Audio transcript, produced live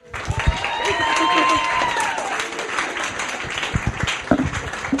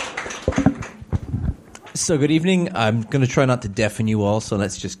So good evening. I'm going to try not to deafen you all, so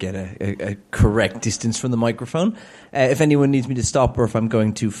let's just get a correct distance from the microphone. If anyone needs me to stop or if I'm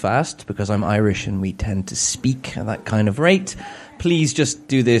going too fast, because I'm Irish and we tend to speak at that kind of rate, please just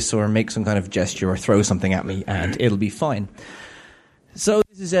do this or make some kind of gesture or throw something at me and it'll be fine. So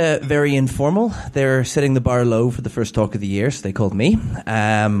this is very informal. They're setting the bar low for the first talk of the year, so they called me.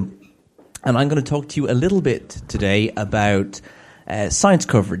 And I'm going to talk to you a little bit today about science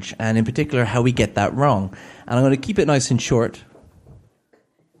coverage, and in particular how we get that wrong. And I'm going to keep it nice and short.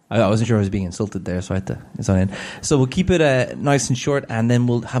 I wasn't sure I was being insulted there, so I had to sign in. So we'll keep it nice and short, and then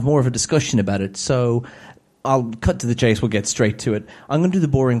we'll have more of a discussion about it. So I'll cut to the chase, we'll get straight to it. I'm going to do the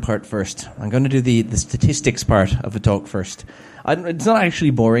boring part first. I'm going to do the statistics part of the talk first. It's not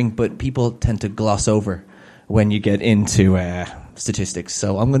actually boring, but people tend to gloss over when you get into statistics.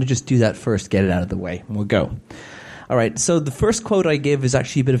 So I'm going to just do that first, get it out of the way, and we'll go. All right, so the first quote I give is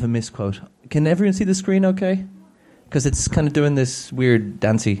actually a bit of a misquote. Can everyone see the screen okay? Because it's kind of doing this weird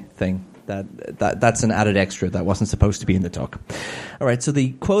dancey thing. That's an added extra that wasn't supposed to be in the talk. All right, so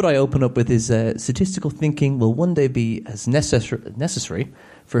the quote I open up with is, statistical thinking will one day be as necessary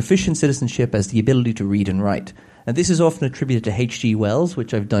for efficient citizenship as the ability to read and write. And this is often attributed to H.G. Wells,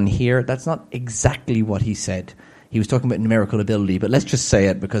 which I've done here. That's not exactly what he said. He was talking about numerical ability, but let's just say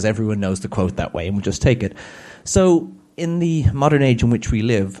it because everyone knows the quote that way, and we'll just take it. So in the modern age in which we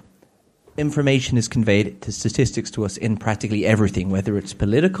live, information is conveyed to statistics to us in practically everything, whether it's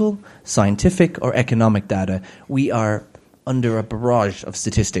political, scientific, or economic data. We are under a barrage of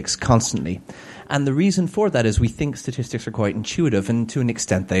statistics constantly. And the reason for that is we think statistics are quite intuitive, and to an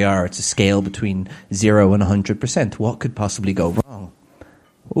extent they are. It's a scale between 0 and 100%. What could possibly go wrong?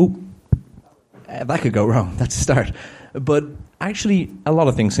 That could go wrong. That's a start. But actually, a lot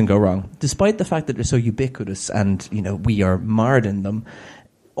of things can go wrong. Despite the fact that they're so ubiquitous and, we are marred in them,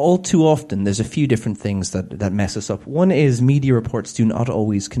 all too often there's a few different things that mess us up. One is media reports do not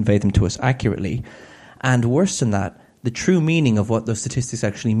always convey them to us accurately. And worse than that, the true meaning of what those statistics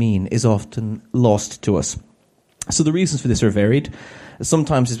actually mean is often lost to us. So the reasons for this are varied.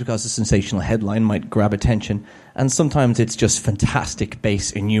 Sometimes it's because a sensational headline might grab attention, and sometimes it's just fantastic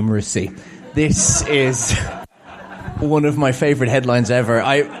base innumeracy. This is one of my favorite headlines ever.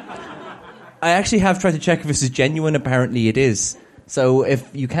 I actually have tried to check if this is genuine. Apparently it is. So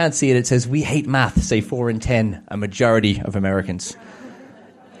if you can't see it, it says, "We hate math, say 4 in 10, a majority of Americans."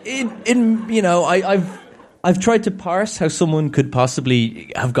 I've tried to parse how someone could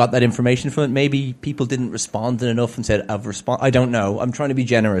possibly have got that information from it. Maybe people didn't respond enough and said, I don't know. I'm trying to be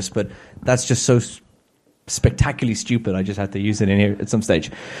generous, but that's just so spectacularly stupid. I just had to use it in here at some stage.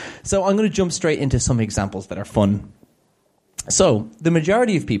 So I'm going to jump straight into some examples that are fun. So the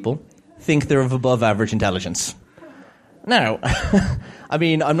majority of people think they're of above average intelligence. Now,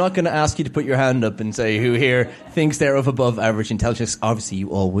 I'm not going to ask you to put your hand up and say who here thinks they're of above average intelligence. Obviously, you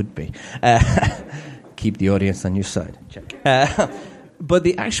all would be. Keep the audience on your side. Check. But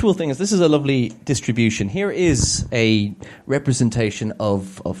the actual thing is, this is a lovely distribution. Here is a representation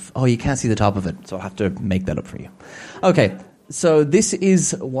of you can't see the top of it, so I'll have to make that up for you. Okay, so this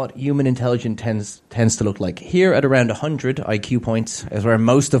is what human intelligence tends to look like. Here at around 100 IQ points is where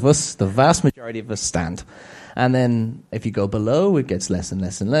most of us, the vast majority of us, stand. And then if you go below, it gets less and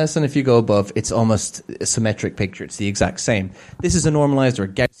less and less. And if you go above, it's almost a symmetric picture. It's the exact same. This is a normalized or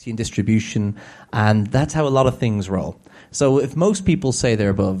Gaussian distribution, and that's how a lot of things roll. So if most people say they're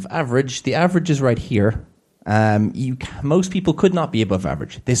above average, the average is right here. Most people could not be above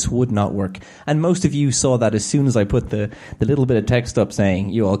average. This would not work. And most of you saw that as soon as I put the little bit of text up saying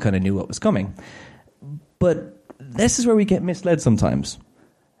you all kind of knew what was coming. But this is where we get misled sometimes.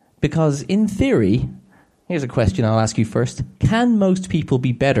 Because in theory, here's a question I'll ask you first. Can most people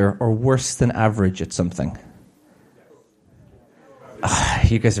be better or worse than average at something?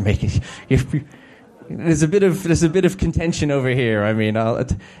 You guys are making... There's a bit of contention over here.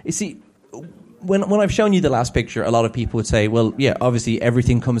 You see, when I've shown you the last picture, a lot of people would say, well, yeah, obviously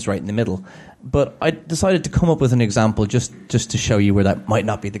everything comes right in the middle. But I decided to come up with an example just to show you where that might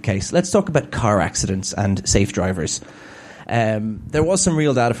not be the case. Let's talk about car accidents and safe drivers. There was some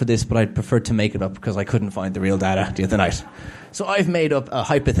real data for this, but I preferred to make it up because I couldn't find the real data the other night. So I've made up a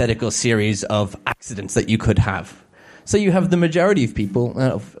hypothetical series of accidents that you could have. So you have the majority of people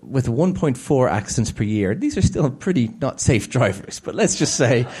with 1.4 accidents per year. These are still pretty not safe drivers, but let's just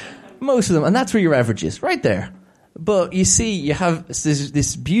say most of them, and that's where your average is, right there. But you see, you have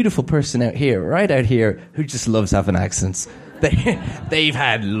this beautiful person right out here, who just loves having accidents. They've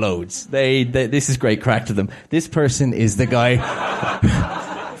had loads. This is great crack to them. This person is the guy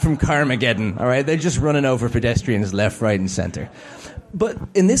from from Carmageddon, all right? They're just running over pedestrians left, right, and center. But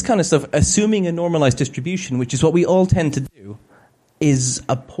in this kind of stuff, assuming a normalized distribution, which is what we all tend to do, is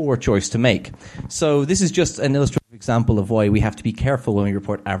a poor choice to make. So this is just an illustrative example of why we have to be careful when we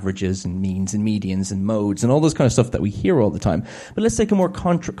report averages and means and medians and modes and all this kind of stuff that we hear all the time. But let's take a more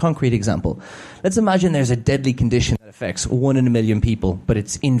concrete example. Let's imagine there's a deadly condition that affects 1 in a million people, but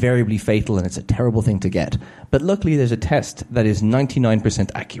it's invariably fatal and it's a terrible thing to get. But luckily there's a test that is 99%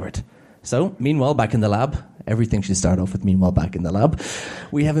 accurate. So, meanwhile, back in the lab, everything should start off with meanwhile back in the lab.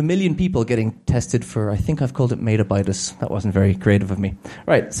 We have 1 million people getting tested for, I think I've called it metabitis. That wasn't very creative of me.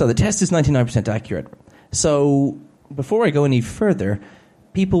 Right, so the test is 99% accurate. So, before I go any further,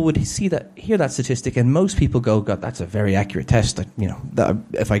 people would hear that statistic, and most people go, God, that's a very accurate test.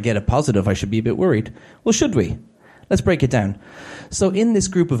 If I get a positive, I should be a bit worried. Well, should we? Let's break it down. So, in this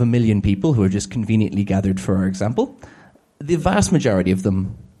group of 1 million people who are just conveniently gathered for our example, the vast majority of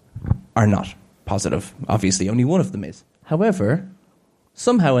them are not positive. Obviously, only one of them is. However,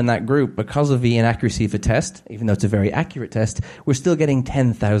 somehow in that group, because of the inaccuracy of a test, even though it's a very accurate test, we're still getting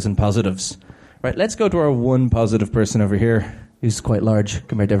 10,000 positives. Right, let's go to our one positive person over here, who's quite large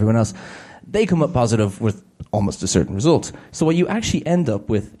compared to everyone else. They come up positive with almost a certain result. So what you actually end up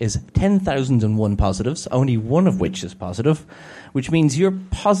with is 10,001 positives, only one of which is positive, which means your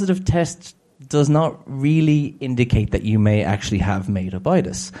positive test does not really indicate that you may actually have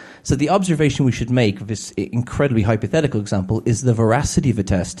metabitis. So the observation we should make of this incredibly hypothetical example is the veracity of a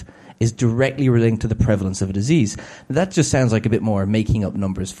test is directly linked to the prevalence of a disease. That just sounds like a bit more making up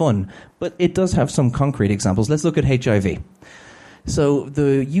numbers fun, but it does have some concrete examples. Let's look at HIV. So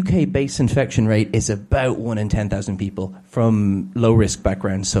the UK base infection rate is about 1 in 10,000 people from low-risk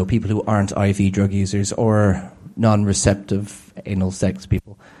backgrounds, so people who aren't IV drug users or non-receptive anal sex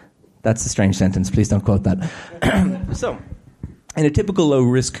people. That's a strange sentence. Please don't quote that. So, in a typical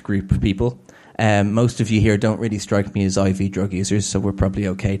low-risk group of people, most of you here don't really strike me as IV drug users, so we're probably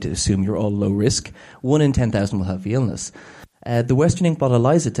okay to assume you're all low risk. 1 in 10,000 will have the illness. The Western Ink Blot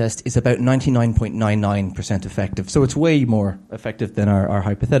ELISA test is about 99.99% effective, so it's way more effective than our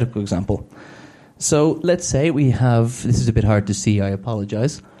hypothetical example. So, let's say we have, this is a bit hard to see, I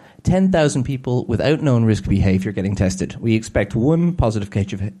apologize, 10,000 people without known risk behavior getting tested. We expect 1 positive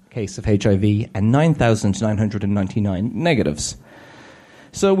case of HIV and 9,999 negatives.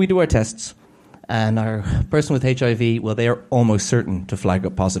 So we do our tests, and our person with HIV, well, they are almost certain to flag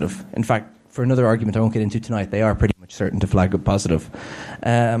up positive. In fact, for another argument I won't get into tonight, they are pretty much certain to flag up positive.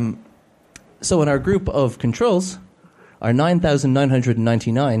 So in our group of controls, our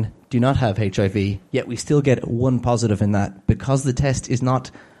 9,999 do not have HIV, yet we still get 1 positive in that because the test is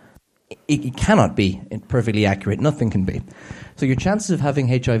not... It cannot be perfectly accurate. Nothing can be. So your chances of having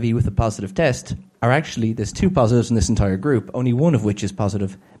HIV with a positive test are actually, there's 2 positives in this entire group, only one of which is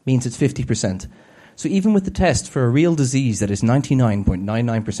positive, means it's 50%. So even with the test for a real disease that is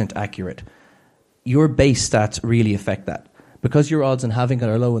 99.99% accurate, your base stats really affect that. Because your odds on having it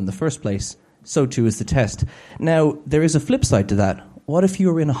are low in the first place, so too is the test. Now, there is a flip side to that. What if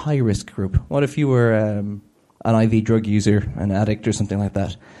you were in a high-risk group? What if you were an IV drug user, an addict or something like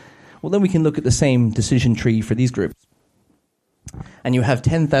that? Well, then we can look at the same decision tree for these groups. And you have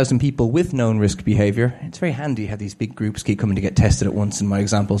 10,000 people with known risk behavior. It's very handy how these big groups keep coming to get tested at once in my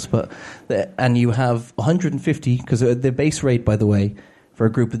examples. And you have 150, because the base rate, by the way, for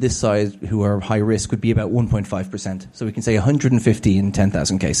a group of this size who are high risk would be about 1.5%. So we can say 150 in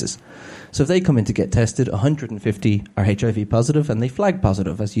 10,000 cases. So if they come in to get tested, 150 are HIV positive and they flag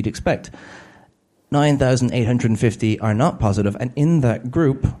positive, as you'd expect. 9,850 are not positive, and in that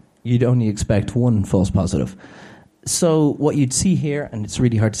group, you'd only expect 1 false positive. So what you'd see here, and it's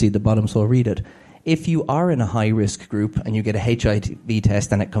really hard to see at the bottom, so I'll read it. If you are in a high-risk group and you get a HIV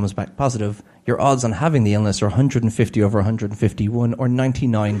test and it comes back positive, your odds on having the illness are 150 over 151, or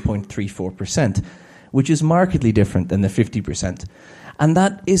 99.34%, which is markedly different than the 50%. And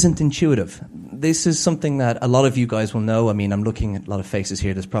that isn't intuitive. This is something that a lot of you guys will know. I mean, I'm looking at a lot of faces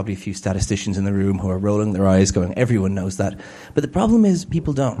here. There's probably a few statisticians in the room who are rolling their eyes going, everyone knows that. But the problem is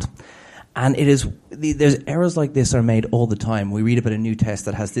people don't. And there's errors like this are made all the time. We read about a new test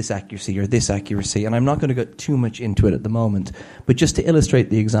that has this accuracy or this accuracy, and I'm not going to go too much into it at the moment. But just to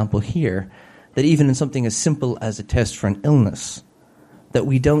illustrate the example here, that even in something as simple as a test for an illness, that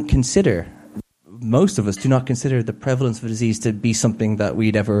we don't consider, most of us do not consider the prevalence of a disease to be something that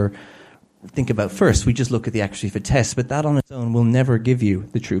we'd ever think about first. We just look at the accuracy of a test, but that on its own will never give you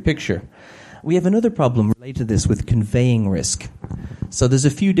the true picture. We have another problem related to this with conveying risk. So there's a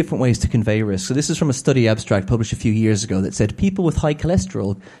few different ways to convey risk. So this is from a study abstract published a few years ago that said people with high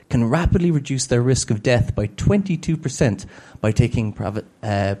cholesterol can rapidly reduce their risk of death by 22% by taking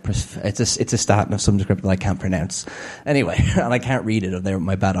it's a statin of some description that I can't pronounce. Anyway, and I can't read it, or they're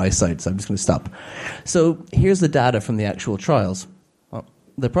my bad eyesight, so I'm just going to stop. So here's the data from the actual trials. Well,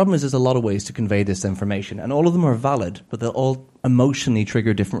 the problem is there's a lot of ways to convey this information, and all of them are valid, but they'll all emotionally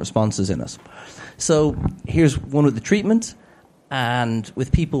trigger different responses in us. So here's one with the treatment. And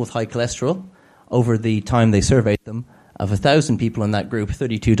with people with high cholesterol, over the time they surveyed them, of 1,000 people in that group,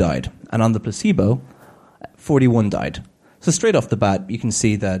 32 died. And on the placebo, 41 died. So straight off the bat, you can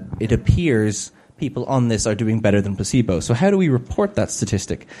see that it appears people on this are doing better than placebo. So how do we report that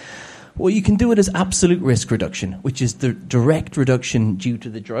statistic? Well, you can do it as absolute risk reduction, which is the direct reduction due to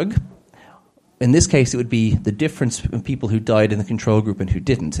the drug. In this case, it would be the difference in people who died in the control group and who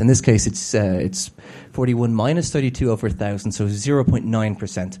didn't. In this case, it's 41 minus 32 over 1,000, so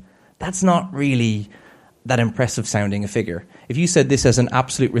 0.9%. That's not really that impressive sounding a figure. If you said this as an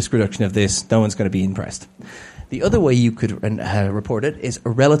absolute risk reduction of this, no one's going to be impressed. The other way you could report it is a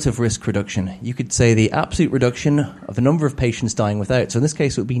relative risk reduction. You could say the absolute reduction of the number of patients dying without. So in this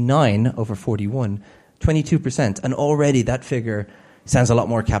case, it would be 9 over 41, 22%. And already that figure sounds a lot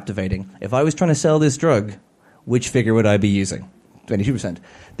more captivating. If I was trying to sell this drug, which figure would I be using? 22%.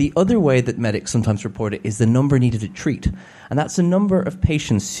 The other way that medics sometimes report it is the number needed to treat. And that's the number of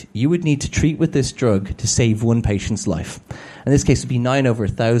patients you would need to treat with this drug to save one patient's life. In this case, it would be 9 over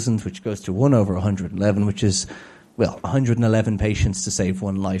 1,000, which goes to 1 over 111, which is, 111 patients to save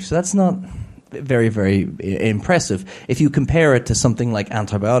one life. So that's not very, very impressive. If you compare it to something like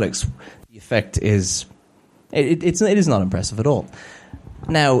antibiotics, the effect is... It is not impressive at all.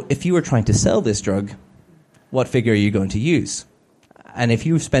 Now, if you were trying to sell this drug, what figure are you going to use? And if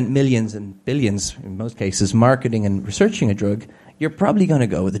you've spent millions and billions, in most cases, marketing and researching a drug, you're probably going to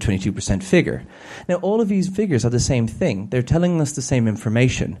go with the 22% figure. Now, all of these figures are the same thing. They're telling us the same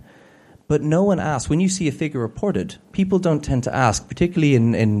information. But no one asks. When you see a figure reported, people don't tend to ask, particularly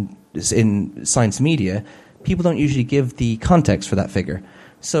in science media, people don't usually give the context for that figure.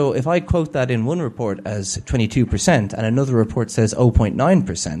 So if I quote that in one report as 22% and another report says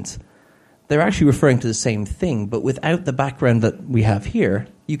 0.9%, they're actually referring to the same thing, but without the background that we have here,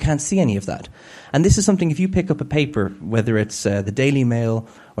 you can't see any of that. And this is something, if you pick up a paper, whether it's the Daily Mail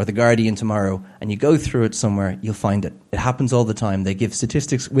or the Guardian tomorrow, and you go through it somewhere, you'll find it. It happens all the time. They give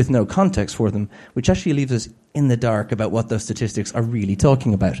statistics with no context for them, which actually leaves us in the dark about what those statistics are really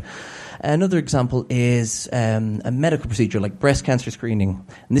talking about. Another example is a medical procedure like breast cancer screening.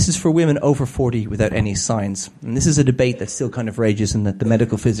 And this is for women over 40 without any signs. And this is a debate that still kind of rages in the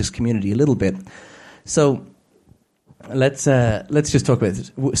medical physics community a little bit. So let's just talk about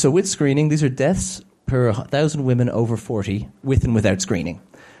this. So with screening, these are deaths per 1,000 women over 40 with and without screening.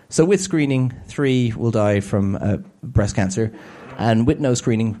 So with screening, 3 will die from breast cancer. And with no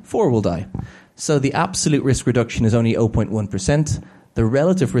screening, 4 will die. So the absolute risk reduction is only 0.1%. The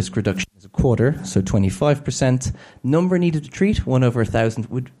relative risk reduction is a quarter, so 25%. Number needed to treat, 1 over 1,000,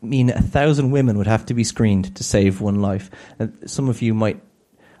 would mean 1,000 women would have to be screened to save one life. And some of you might,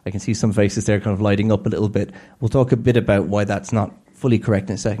 I can see some faces there kind of lighting up a little bit. We'll talk a bit about why that's not fully correct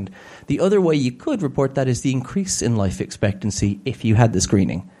in a second. The other way you could report that is the increase in life expectancy if you had the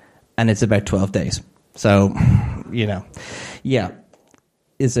screening. And it's about 12 days. So, yeah.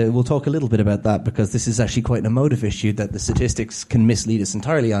 We'll talk a little bit about that because this is actually quite an emotive issue that the statistics can mislead us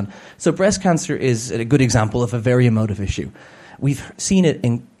entirely on. So breast cancer is a good example of a very emotive issue. We've seen it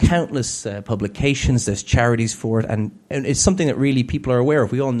in countless publications. There's charities for it, and it's something that really people are aware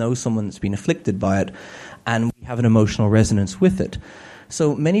of. We all know someone that's been afflicted by it, and we have an emotional resonance with it.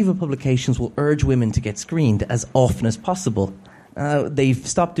 So many of the publications will urge women to get screened as often as possible. They've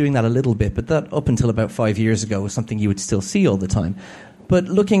stopped doing that a little bit, but that up until about 5 years ago was something you would still see all the time. But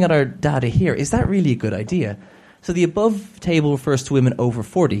looking at our data here, is that really a good idea? So the above table refers to women over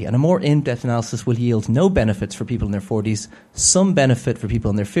 40, and a more in-depth analysis will yield no benefits for people in their 40s, some benefit for people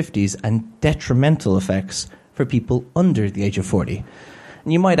in their 50s, and detrimental effects for people under the age of 40.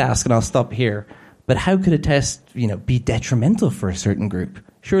 And you might ask, and I'll stop here, but how could a test, be detrimental for a certain group?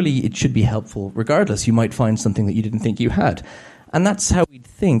 Surely it should be helpful regardless. You might find something that you didn't think you had. And that's how we'd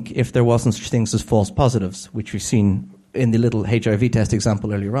think if there wasn't such things as false positives, which we've seen in the little HIV test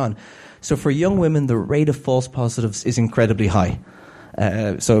example earlier on. So for young women, the rate of false positives is incredibly high.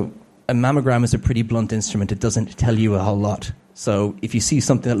 So a mammogram is a pretty blunt instrument. It doesn't tell you a whole lot. So if you see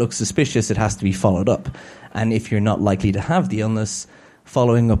something that looks suspicious, it has to be followed up. And if you're not likely to have the illness,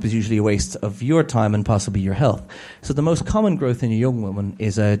 following up is usually a waste of your time and possibly your health. So the most common growth in a young woman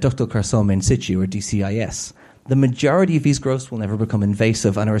is a ductal carcinoma in situ, or DCIS. The majority of these growths will never become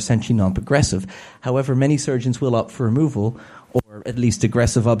invasive and are essentially non-progressive. However, many surgeons will opt for removal or at least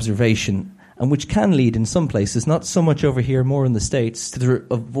aggressive observation, and which can lead in some places, not so much over here, more in the States, to the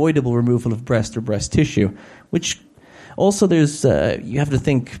avoidable removal of breast or breast tissue, which also there's, you have to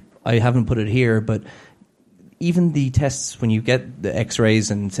think, I haven't put it here, but even the tests, when you get the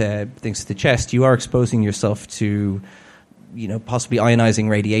x-rays and things to the chest, you are exposing yourself to, possibly ionizing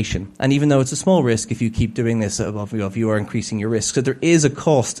radiation. And even though it's a small risk, if you keep doing this, you are increasing your risk. So there is a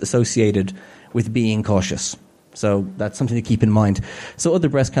cost associated with being cautious. So that's something to keep in mind. So other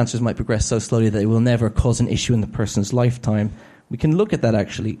breast cancers might progress so slowly that it will never cause an issue in the person's lifetime. We can look at that,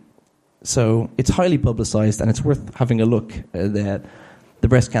 actually. So it's highly publicized, and it's worth having a look at the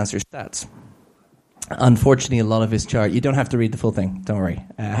breast cancer stats. Unfortunately, a lot of his chart, you don't have to read the full thing, don't worry.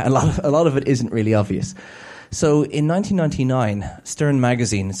 A lot of it isn't really obvious. So in 1999, Stern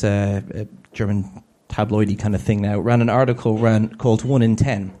magazine, it's a German tabloidy kind of thing now, ran an article called 1 in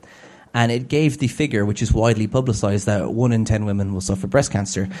 10. And it gave the figure, which is widely publicized, that 1 in 10 women will suffer breast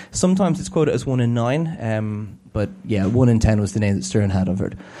cancer. Sometimes it's quoted as 1 in 9, but yeah, 1 in 10 was the name that Stern had of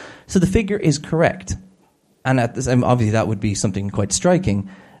it. So the figure is correct. And at this, obviously that would be something quite striking.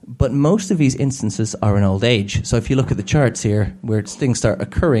 But most of these instances are in old age. So if you look at the charts here, where things start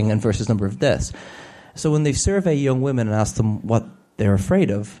occurring and versus number of deaths. So when they survey young women and ask them what they're afraid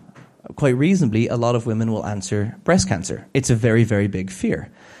of, quite reasonably, a lot of women will answer breast cancer. It's a very, very big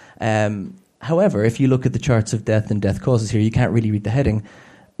fear. However, if you look at the charts of death and death causes here, you can't really read the heading.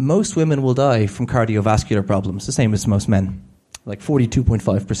 Most women will die from cardiovascular problems, the same as most men, like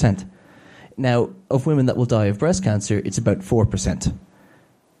 42.5%. Now, of women that will die of breast cancer, it's about 4%.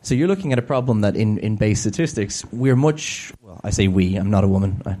 So you're looking at a problem that in base statistics, we're much, well, I say we, I'm not a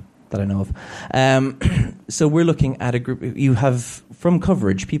woman that I know of. So we're looking at a group, you have, from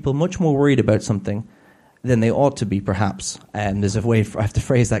coverage, people much more worried about something than they ought to be, perhaps. And there's a way, I have to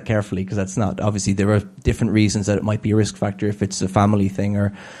phrase that carefully, because that's not, obviously there are different reasons that it might be a risk factor if it's a family thing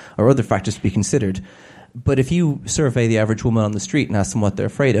or other factors to be considered. But if you survey the average woman on the street and ask them what they're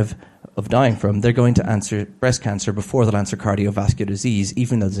afraid of dying from, they're going to answer breast cancer before they'll answer cardiovascular disease,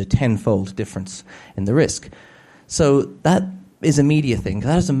 even though there's a tenfold difference in the risk. So that is a media thing.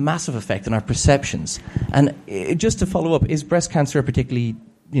 That has a massive effect on our perceptions. And just to follow up, is breast cancer a particularly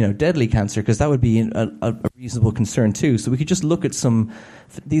deadly cancer? Because that would be a reasonable concern too. So we could just look at some.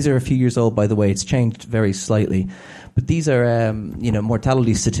 These are a few years old, by the way. It's changed very slightly, but these are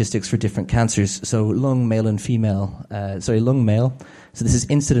mortality statistics for different cancers. So lung male and female. Lung male. So this is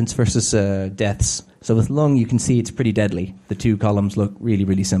incidence versus deaths. So with lung, you can see it's pretty deadly. The two columns look really,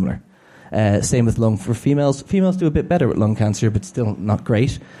 really similar. Same with lung for females. Females do a bit better with lung cancer, but still not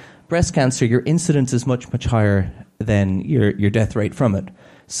great. Breast cancer, your incidence is much, much higher than your death rate from it.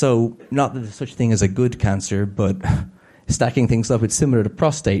 So not that there's such thing as a good cancer, but stacking things up, it's similar to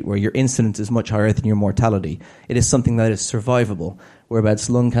prostate, where your incidence is much higher than your mortality. It is something that is survivable, whereas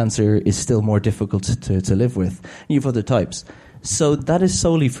lung cancer is still more difficult to live with. You have other types. So that is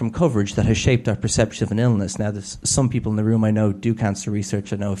solely from coverage that has shaped our perception of an illness. Now, there's some people in the room I know do cancer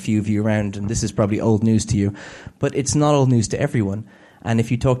research. I know a few of you around, and this is probably old news to you. But it's not old news to everyone. And if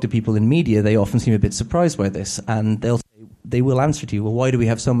you talk to people in media, they often seem a bit surprised by this. And they will answer to you, well, why do we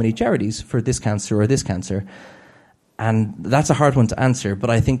have so many charities for this cancer or this cancer? And that's a hard one to answer. But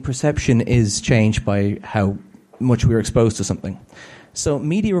I think perception is changed by how much we're exposed to something. So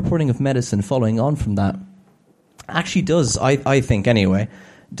media reporting of medicine following on from that actually does, I think anyway,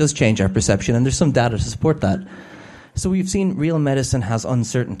 does change our perception, and there's some data to support that. So we've seen real medicine has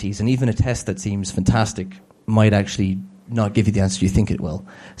uncertainties, and even a test that seems fantastic might actually not give you the answer you think it will.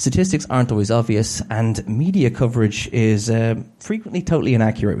 Statistics aren't always obvious, and media coverage is frequently totally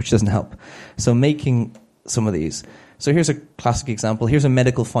inaccurate, which doesn't help. So making some of these. So here's a classic example. Here's a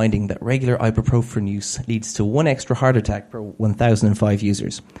medical finding that regular ibuprofen use leads to 1 extra heart attack per 1,005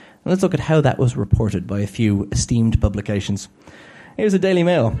 users. And let's look at how that was reported by a few esteemed publications. Here's a Daily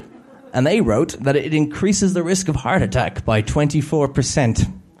Mail. And they wrote that it increases the risk of heart attack by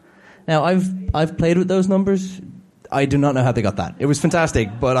 24%. Now, I've played with those numbers. I do not know how they got that. It was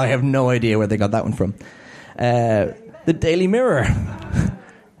fantastic, but I have no idea where they got that one from. The Daily Mirror.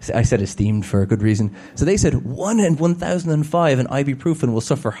 I said esteemed for a good reason. So they said 1 in 1,005 in ibuprofen will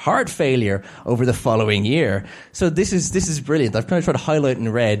suffer heart failure over the following year. So this is brilliant. I've kind of tried to highlight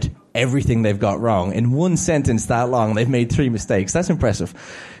in red everything they've got wrong. In one sentence that long, they've made 3 mistakes. That's impressive.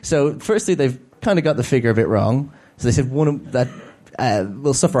 So firstly, they've kind of got the figure a bit wrong. So they said that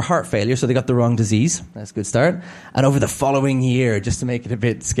will suffer heart failure, so they got the wrong disease. That's a good start. And over the following year, just to make it a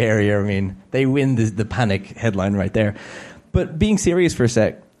bit scarier, I mean, they win the panic headline right there. But being serious for a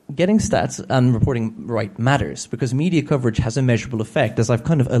sec, getting stats and reporting right matters because media coverage has a measurable effect, as I've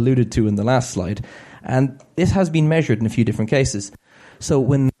kind of alluded to in the last slide. And this has been measured in a few different cases. So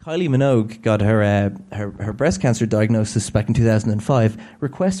when Kylie Minogue got her breast cancer diagnosis back in 2005,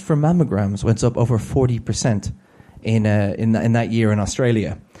 requests for mammograms went up over 40% in that year in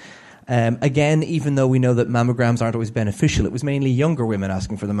Australia. Again, even though we know that mammograms aren't always beneficial, it was mainly younger women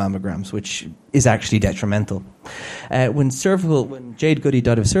asking for the mammograms, which is actually detrimental. When Jade Goody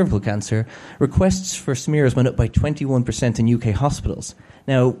died of cervical cancer, requests for smears went up by 21% in UK hospitals.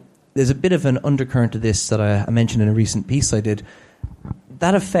 Now, there's a bit of an undercurrent to this that I mentioned in a recent piece I did.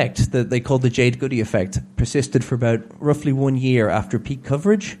 That effect, that they called the Jade Goody effect, persisted for about roughly 1 year after peak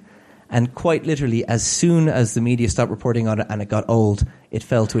coverage. And quite literally, as soon as the media stopped reporting on it and it got old, it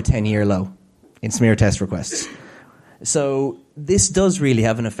fell to a 10-year low in smear test requests. So this does really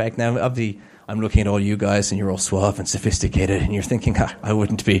have an effect. Now, obviously, I'm looking at all you guys and you're all suave and sophisticated and you're thinking, I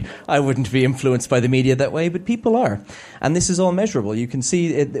wouldn't be influenced by the media that way, but people are. And this is all measurable. You can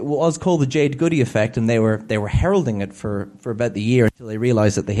see it was called the Jade Goody effect, and they were heralding it for about the year until they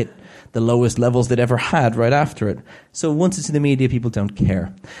realized that they hit the lowest levels they'd ever had right after it. So once it's in the media, people don't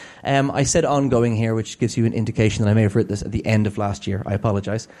care. I said ongoing here, which gives you an indication that I may have written this at the end of last year. I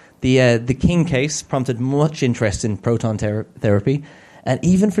apologize. The King case prompted much interest in proton therapy, and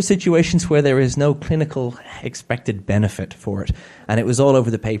even for situations where there is no clinical expected benefit for it. And it was all over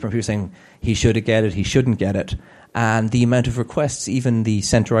the paper. People saying he should get it, he shouldn't get it. And the amount of requests, even the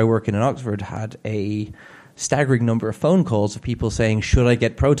centre I work in Oxford had a staggering number of phone calls of people saying, should I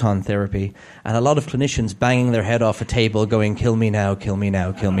get proton therapy? And a lot of clinicians banging their head off a table going, kill me now, kill me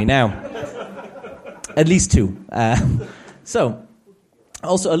now, kill me now. At least two.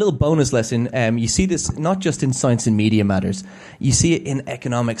 Also, a little bonus lesson, you see this not just in Science and Media Matters, you see it in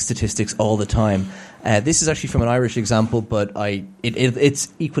economic statistics all the time. This is actually from an Irish example, but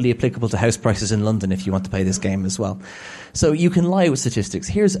it's equally applicable to house prices in London if you want to play this game as well. So you can lie with statistics.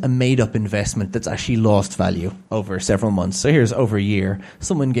 Here's a made-up investment that's actually lost value over several months. So here's over a year.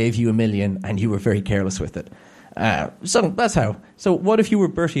 Someone gave you $1 million and you were very careless with it. So that's how. So what if you were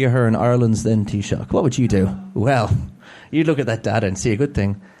Bertie Ahern, Ireland's then Taoiseach? What would you do? Well, you'd look at that data and see a good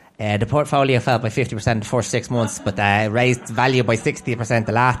thing. The portfolio fell by 50% the first 6 months, but raised value by 60%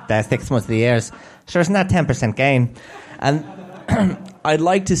 the last 6 months of the years. So isn't that 10% gain? And I'd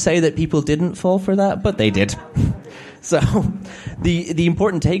like to say that people didn't fall for that, but they did. So the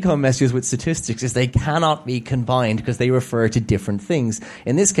important take-home messages with statistics is they cannot be combined because they refer to different things.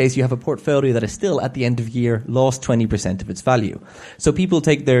 In this case, you have a portfolio that is still, at the end of year, lost 20% of its value. So people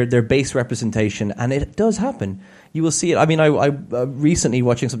take their base representation, and it does happen. You will see it. I mean, I recently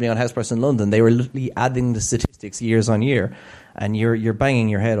watching something on House Press in London, they were literally adding the statistics years on year, and you're banging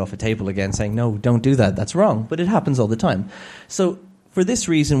your head off a table again saying, no, don't do that. That's wrong. But it happens all the time. So for this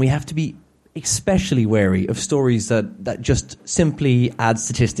reason, we have to be especially wary of stories that just simply add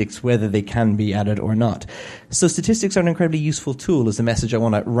statistics, whether they can be added or not. So statistics are an incredibly useful tool, is the message I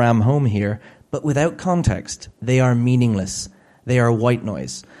want to ram home here. But without context, they are meaningless. They are white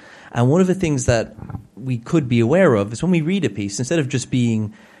noise. And one of the things that we could be aware of is when we read a piece, instead of just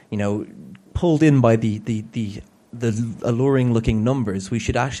being, pulled in by the alluring-looking numbers, we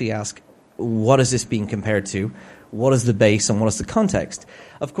should actually ask, what is this being compared to? What is the base and what is the context?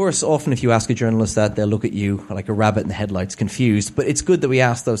 Of course, often if you ask a journalist that, they'll look at you like a rabbit in the headlights, confused. But it's good that we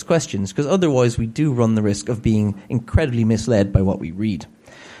ask those questions, because otherwise we do run the risk of being incredibly misled by what we read.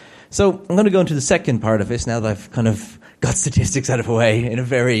 So I'm going to go into the second part of this now that I've kind of got statistics out of the way in a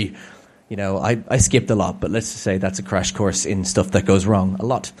very, I skipped a lot, but let's just say that's a crash course in stuff that goes wrong a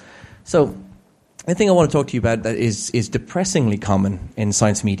lot. So the thing I want to talk to you about that is depressingly common in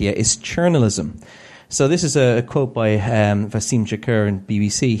science media is journalism. So this is a quote by Vasim Jakir in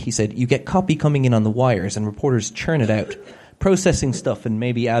BBC. He said, "You get copy coming in on the wires and reporters churn it out, processing stuff and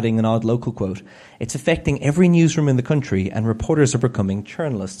maybe adding an odd local quote. It's affecting every newsroom in the country and reporters are becoming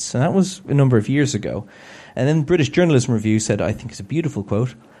journalists." And that was a number of years ago. And then British Journalism Review said, I think it's a beautiful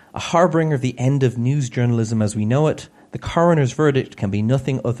quote, "A harbinger of the end of news journalism as we know it, the coroner's verdict can be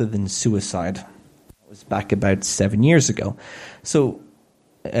nothing other than suicide." That was back about 7 years ago. So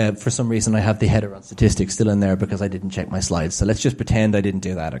for some reason I have the header on statistics still in there because I didn't check my slides. So let's just pretend I didn't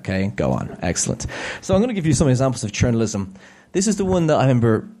do that, okay? Go on. Excellent. So I'm going to give you some examples of journalism. This is the one that I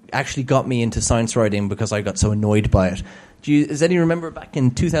remember actually got me into science writing because I got so annoyed by it. Does anyone remember back in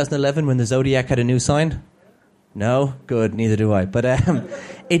 2011 when the Zodiac had a new sign? No? Good, neither do I. But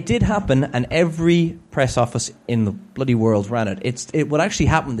it did happen, and every press office in the bloody world ran it. What actually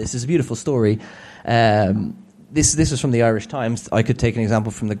happened, this is a beautiful story. This is from the Irish Times. I could take an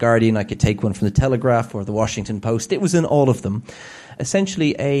example from The Guardian. I could take one from The Telegraph or The Washington Post. It was in all of them.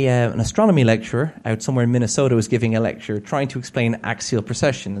 essentially an astronomy lecturer out somewhere in Minnesota was giving a lecture trying to explain axial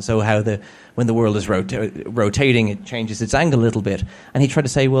precession, so how when the world is rotating, it changes its angle a little bit. And he tried to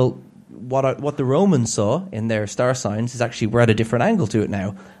say, well, what the Romans saw in their star signs is actually we're at a different angle to it now.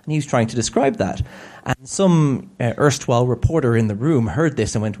 And he was trying to describe that. And some erstwhile reporter in the room heard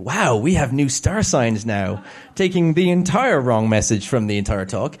this and went, wow, we have new star signs now, taking the entire wrong message from the entire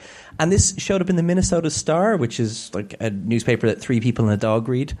talk. And this showed up in the Minnesota Star, which is like a newspaper that 3 people and a dog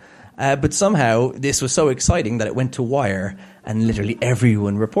read. But somehow this was so exciting that it went to Wire, and literally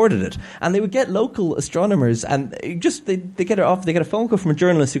everyone reported it. And they would get local astronomers, and they get a phone call from a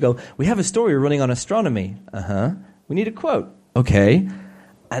journalist who go, we have a story running on astronomy. We need a quote. Okay.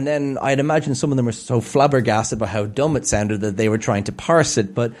 And then I'd imagine some of them were so flabbergasted by how dumb it sounded that they were trying to parse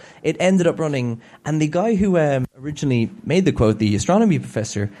it, but it ended up running. And the guy who originally made the quote, the astronomy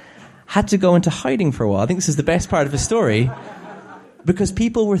professor, had to go into hiding for a while. I think this is the best part of his story. Because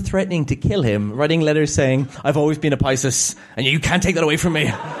people were threatening to kill him, writing letters saying, I've always been a Pisces, and you can't take that away from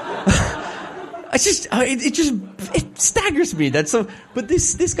me. It staggers me. But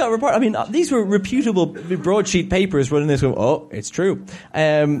this got reported. I mean, these were reputable broadsheet papers running this. Oh, it's true.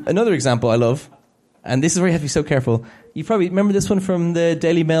 Another example I love, and this is where you have to be so careful. You probably remember this one from the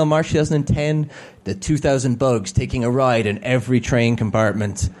Daily Mail, March 2010, the 2,000 bugs taking a ride in every train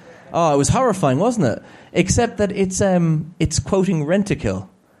compartment. Oh, it was horrifying, wasn't it? Except that it's quoting Rentokil.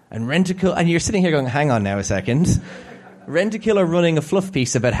 And you're sitting here going, hang on now a second. Rentokil are running a fluff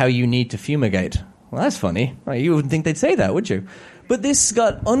piece about how you need to fumigate. Well, that's funny. You wouldn't think they'd say that, would you? But this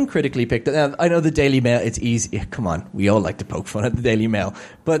got uncritically picked up. Now, I know the Daily Mail, it's easy. Come on, we all like to poke fun at the Daily Mail.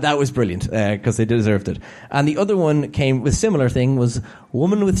 But that was brilliant, because they deserved it. And the other one came with a similar thing, was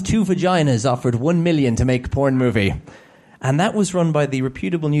woman with 2 vaginas offered $1 million to make porn movie. And that was run by the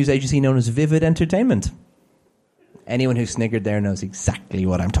reputable news agency known as Vivid Entertainment. Anyone who sniggered there knows exactly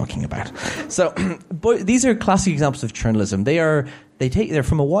what I'm talking about. So, these are classic examples of journalism. They're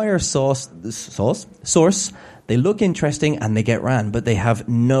from a Wire source. They look interesting and they get ran, but they have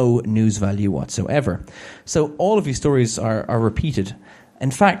no news value whatsoever. So all of these stories are repeated. In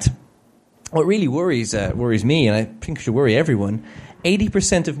fact, what really worries me, and I think should worry everyone,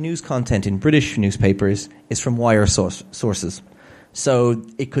 80% of news content in British newspapers is from Wire sources. So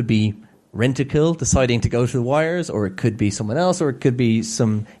it could be Rentokil deciding to go to the Wires, or it could be someone else, or it could be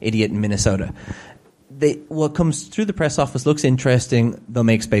some idiot in Minnesota. What comes through the press office looks interesting, they'll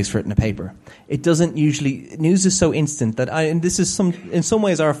make space for it in a paper. It doesn't usually... News is so instant that... and this is in some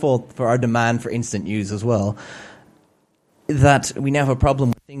ways our fault for our demand for instant news as well, that we now have a problem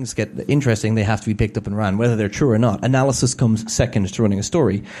when things get interesting, they have to be picked up and ran, whether they're true or not. Analysis comes second to running a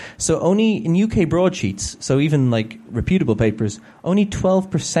story. So only in UK broadsheets, so even like reputable papers, only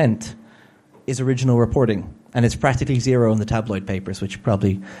 12% is original reporting. And it's practically zero in the tabloid papers, which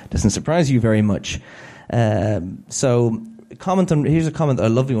probably doesn't surprise you very much. Here's a comment, a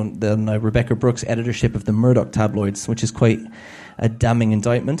lovely one, on Rebecca Brooks' editorship of the Murdoch tabloids, which is quite a damning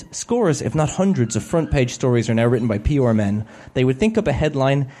indictment. Scores, if not hundreds, of front-page stories are now written by PR men. They would think up a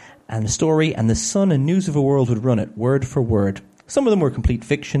headline and a story, and the Sun and News of the World would run it, word for word. Some of them were complete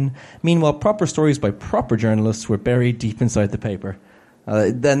fiction. Meanwhile, proper stories by proper journalists were buried deep inside the paper.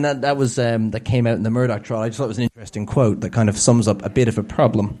 Then that came out in the Murdoch trial. I just thought it was an interesting quote that kind of sums up a bit of a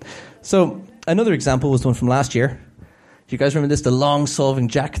problem. So another example was the one from last year. Do you guys remember this? The long-solving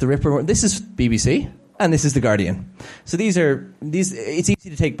Jack the Ripper. This is BBC, and this is The Guardian. So it's easy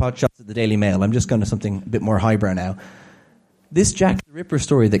to take pot shots at the Daily Mail. I'm just going to something a bit more highbrow now. This Jack the Ripper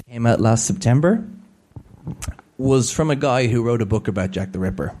story that came out last September was from a guy who wrote a book about Jack the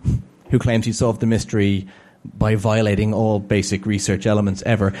Ripper, who claims he solved the mystery by violating all basic research elements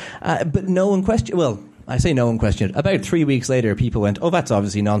ever. But no one questioned... Well, I say no one questioned it. About 3 weeks later, people went, oh, that's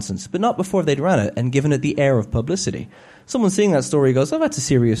obviously nonsense. But not before they'd ran it and given it the air of publicity. Someone seeing that story goes, oh, that's a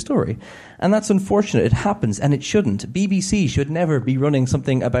serious story. And that's unfortunate. It happens, and it shouldn't. BBC should never be running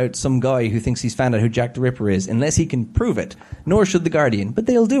something about some guy who thinks he's found out who Jack the Ripper is, unless he can prove it. Nor should The Guardian. But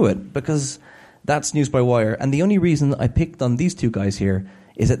they'll do it, because that's News by Wire. And the only reason I picked on these two guys here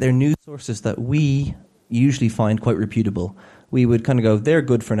is that they're news sources that we usually find quite reputable. We would kind of go, they're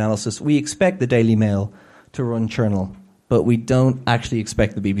good for analysis. We expect the Daily Mail to run Churnal, but we don't actually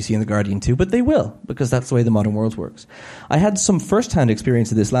expect the BBC and the Guardian to, but they will, because that's the way the modern world works. I had some first-hand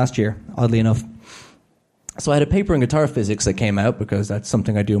experience of this last year, oddly enough. So I had a paper in guitar physics that came out, because that's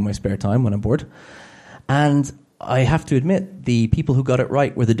something I do in my spare time when I'm bored. And I have to admit, the people who got it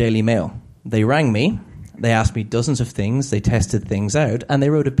right were the Daily Mail. They rang me, they asked me dozens of things, they tested things out, and they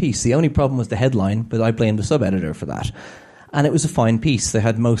wrote a piece. The only problem was the headline, but I blamed the sub-editor for that. And it was a fine piece. They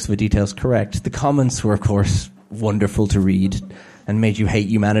had most of the details correct. The comments were, of course, wonderful to read. and made you hate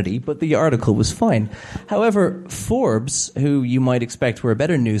humanity, but the article was fine. However, Forbes, who you might expect were a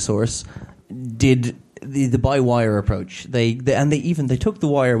better news source, did the by wire approach. They took the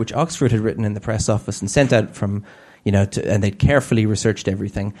wire which Oxford had written in the press office and sent out from, and they'd carefully researched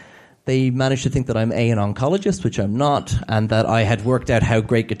everything. They managed to think that I'm an oncologist, which I'm not, and that I had worked out how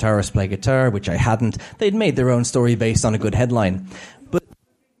great guitarists play guitar, which I hadn't. They'd made their own story based on a good headline. But,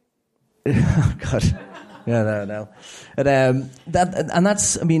 oh God. Yeah, no.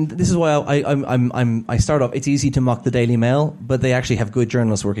 This is why I start off. It's easy to mock the Daily Mail, but they actually have good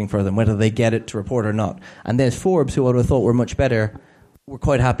journalists working for them, whether they get it to report or not. And there's Forbes, who I would have thought were much better, were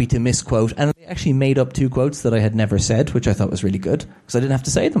quite happy to misquote, and they actually made up 2 quotes that I had never said, which I thought was really good, because I didn't have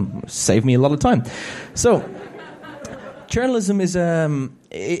to say them. It saved me a lot of time. So, journalism is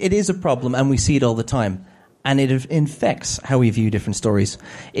it is a problem, and we see it all the time. And it infects how we view different stories.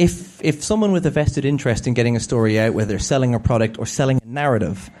 If someone with a vested interest in getting a story out, whether they're selling a product or selling a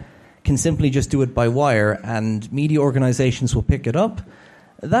narrative, can simply just do it by wire and media organizations will pick it up,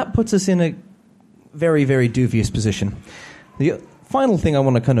 that puts us in a very, very dubious position. The final thing I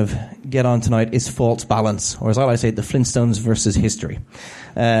want to kind of get on tonight is false balance, or as I say, the Flintstones versus history.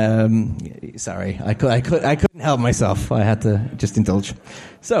 Sorry, I couldn't help myself. I had to just indulge.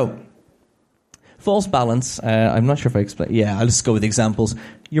 So, false balance, I'm not sure if I explain. Yeah, I'll just go with examples.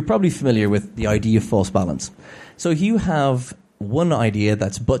 You're probably familiar with the idea of false balance. So you have one idea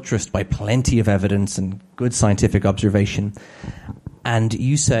that's buttressed by plenty of evidence and good scientific observation, and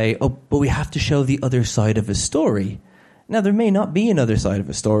you say, oh, but we have to show the other side of a story. Now, there may not be another side of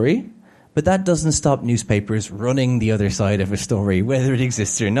a story, but that doesn't stop newspapers running the other side of a story, whether it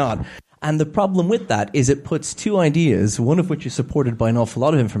exists or not. And the problem with that is it puts 2 ideas, one of which is supported by an awful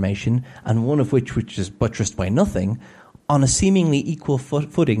lot of information, and one of which is buttressed by nothing, on a seemingly equal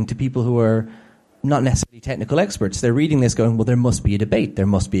footing to people who are not necessarily technical experts. They're reading this going, well, there must be a debate, there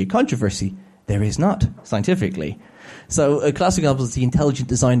must be a controversy. There is not, scientifically. So a classic example is the intelligent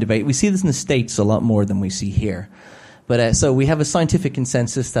design debate. We see this in the States a lot more than we see here. But so we have a scientific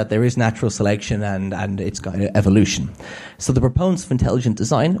consensus that there is natural selection and it's got evolution. So the proponents of intelligent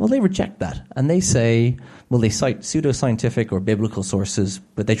design, well, they reject that. And they say, well, they cite pseudoscientific or biblical sources,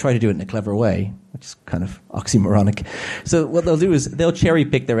 but they try to do it in a clever way, which is kind of oxymoronic. So what they'll do is they'll cherry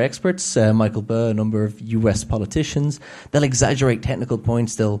pick their experts, Michael Burr, a number of US politicians. They'll exaggerate technical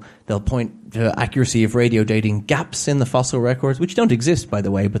points. They'll point to accuracy of radio dating, gaps in the fossil records, which don't exist, by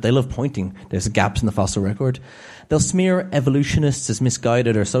the way, but they love pointing. There's gaps in the fossil record. They'll smear evolutionists as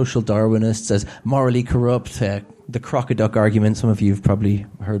misguided or social Darwinists as morally corrupt, the crocoduck argument some of you have probably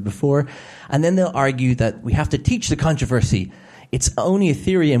heard before. And then they'll argue that we have to teach the controversy. It's only a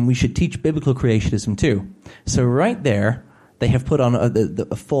theory and we should teach biblical creationism too. So right there, they have put on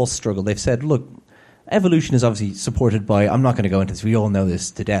a false struggle. They've said, look, evolution is obviously supported by, I'm not going to go into this, we all know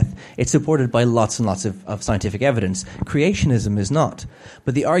this to death. It's supported by lots and lots of scientific evidence. Creationism is not.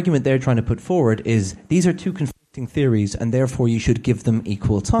 But the argument they're trying to put forward is these are 2 conflicting theories and therefore you should give them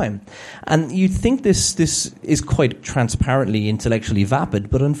equal time. And you'd think this is quite transparently intellectually vapid,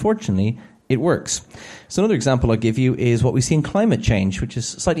 but unfortunately it works. So another example I'll give you is what we see in climate change, which is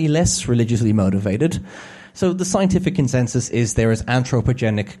slightly less religiously motivated. So the scientific consensus is there is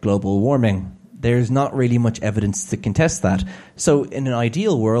anthropogenic global warming. There's not really much evidence to contest that. So in an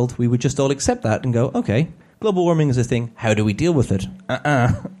ideal world, we would just all accept that and go, okay, global warming is a thing. How do we deal with it?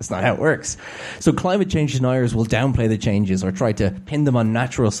 That's not how it works. So climate change deniers will downplay the changes or try to pin them on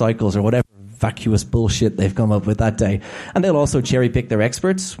natural cycles or whatever vacuous bullshit they've come up with that day. And they'll also cherry pick their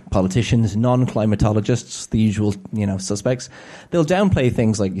experts, politicians, non-climatologists, the usual, suspects. They'll downplay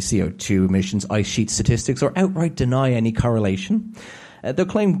things like CO2 emissions, ice sheet statistics, or outright deny any correlation. They'll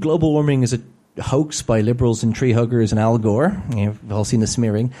claim global warming is a hoax by liberals and tree huggers and Al Gore. We've all seen the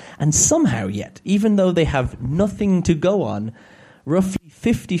smearing. And somehow yet, even though they have nothing to go on, roughly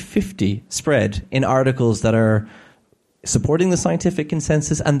 50-50 spread in articles that are supporting the scientific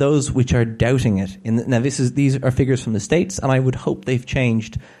consensus and those which are doubting it. Now, these are figures from the States, and I would hope they've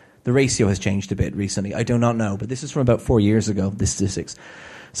changed. The ratio has changed a bit recently. I do not know, but this is from about 4 years ago, the statistics.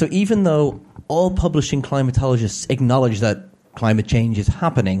 So even though all publishing climatologists acknowledge that climate change is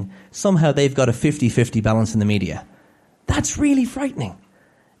happening, somehow they've got a 50-50 balance in the media. That's really frightening.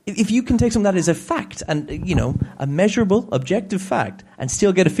 If you can take something that is a fact and, a measurable, objective fact and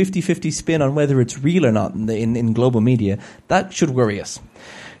still get a 50-50 spin on whether it's real or not in global media, that should worry us.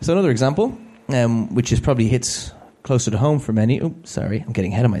 So another example, which is probably hits closer to home for many, I'm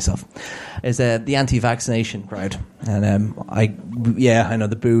getting ahead of myself, is the anti-vaccination crowd. And I know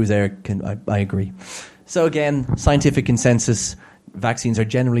the boo there, I agree. So again, scientific consensus, Vaccines are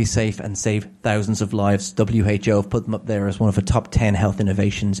generally safe and save thousands of lives. WHO have put them up there as one of the top 10 health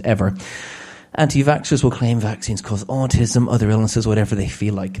innovations ever. Anti-vaxxers will claim vaccines cause autism, other illnesses, whatever they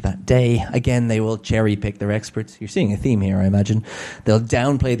feel like that day. Again, they will cherry-pick their experts. You're seeing a theme here, I imagine. They'll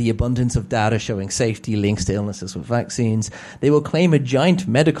downplay the abundance of data showing safety links to illnesses with vaccines. They will claim a giant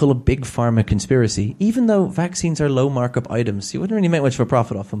medical big pharma conspiracy, even though vaccines are low-markup items. You wouldn't really make much of a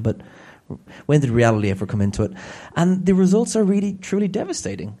profit off them, but when did reality ever come into it? And the results are really, truly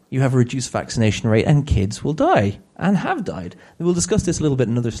devastating. You have a reduced vaccination rate, and kids will die, and have died. We'll discuss this a little bit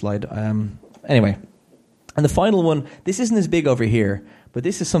in another slide. Anyway, and the final one, this isn't as big over here, but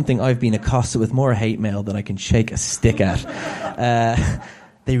this is something I've been accosted with more hate mail than I can shake a stick at.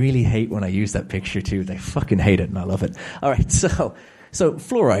 They really hate when I use that picture too. They fucking hate it, and I love it. All right, so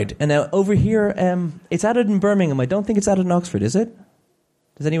fluoride. And now over here, it's added in Birmingham. I don't think it's added in Oxford, is it?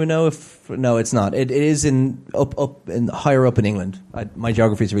 Does anyone know if... No, it's not. It is higher up in England. My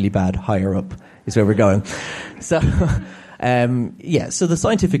geography is really bad. Higher up is where we're going. So... so the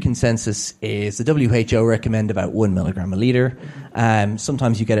scientific consensus is the WHO recommend about 1 milligram a litre.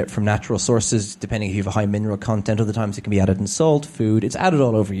 Sometimes you get it from natural sources, depending if you have a high mineral content. Other times it can be added in salt, food. It's added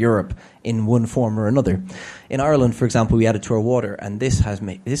all over Europe in one form or another. In Ireland, for example, we add it to our water, and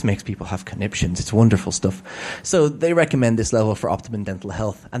this makes people have conniptions. It's wonderful stuff. So they recommend this level for optimum dental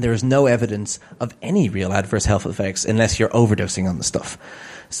health, and there is no evidence of any real adverse health effects unless you're overdosing on the stuff.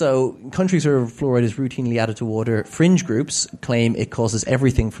 So countries where fluoride is routinely added to water, fringe groups claim it causes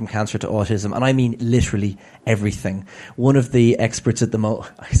everything from cancer to autism, and I mean literally everything. One of the experts at the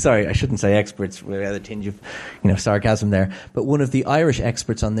sorry, I shouldn't say experts, we had a tinge of sarcasm there, but one of the Irish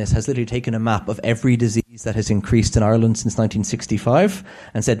experts on this has literally taken a map of every disease that has increased in Ireland since 1965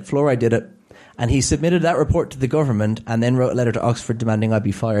 and said fluoride did it. And he submitted that report to the government and then wrote a letter to Oxford demanding I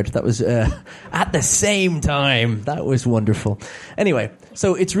be fired. That was at the same time. That was wonderful. Anyway,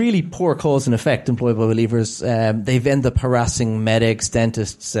 so it's really poor cause and effect employed by believers. They've ended up harassing medics,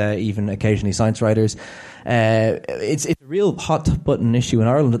 dentists, even occasionally science writers. It's a real hot button issue in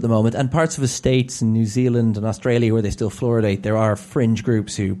Ireland at the moment, and parts of the States and New Zealand and Australia where they still fluoridate, there are fringe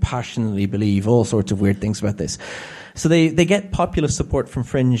groups who passionately believe all sorts of weird things about this. So they get populist support from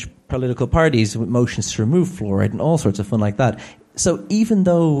fringe political parties with motions to remove fluoride and all sorts of fun like that. So even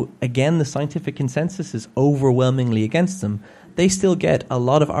though, again, the scientific consensus is overwhelmingly against them, they still get a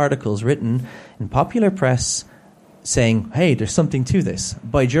lot of articles written in popular press saying, hey, there's something to this,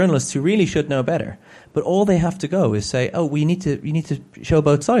 by journalists who really should know better. But all they have to go is say, oh, you need to show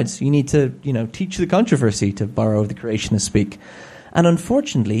both sides. You need to, teach the controversy, to borrow the creationist speak. And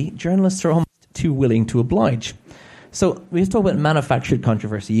unfortunately, journalists are almost too willing to oblige. So we have to talk about manufactured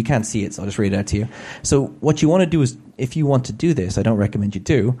controversy. You can't see it, so I'll just read it out to you. So what you want to do is, if you want to do this, I don't recommend you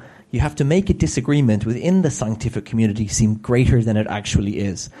do, you have to make a disagreement within the scientific community seem greater than it actually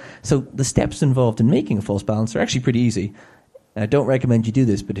is. So the steps involved in making a false balance are actually pretty easy. I don't recommend you do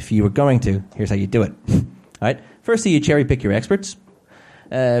this, but if you were going to, here's how you do it. All right. Firstly, you cherry pick your experts.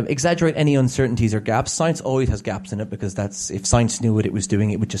 Exaggerate any uncertainties or gaps. Science always has gaps in it because if science knew what it was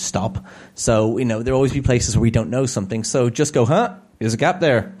doing, it would just stop. So, there'll always be places where we don't know something. So just go, there's a gap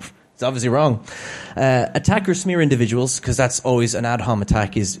there. It's obviously wrong. Attack or smear individuals, because that's always an ad hom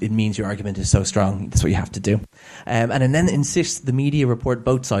attack. It means your argument is so strong. That's what you have to do. And then insist the media report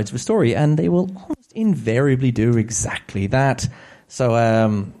both sides of a story, and they will almost invariably do exactly that. So,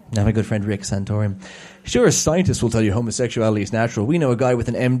 now my good friend Rick Santorum. Sure, scientists will tell you homosexuality is natural. We know a guy with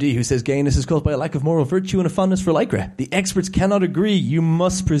an MD who says gayness is caused by a lack of moral virtue and a fondness for lycra. The experts cannot agree. You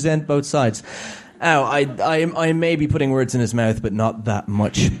must present both sides. Oh, I may be putting words in his mouth, but not that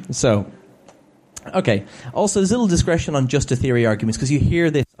much. So, okay. Also, there's little discretion on just a theory arguments, because you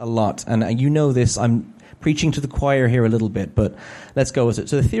hear this a lot, and you know this. I'm preaching to the choir here a little bit, but let's go with it.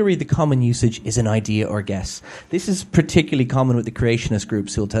 So the theory, the common usage, is an idea or guess. This is particularly common with the creationist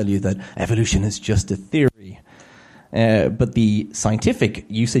groups who'll tell you that evolution is just a theory. But the scientific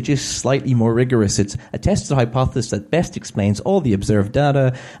usage is slightly more rigorous. It's a tested hypothesis that best explains all the observed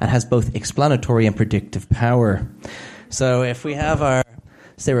data and has both explanatory and predictive power. So if we have our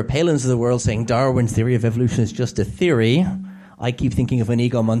Sarah Palins of the world saying Darwin's theory of evolution is just a theory, I keep thinking of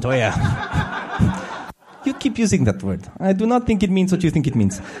Inigo Montoya. You keep using that word. I do not think it means what you think it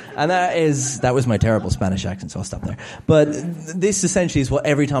means. And that was my terrible Spanish accent, so I'll stop there. But this essentially is what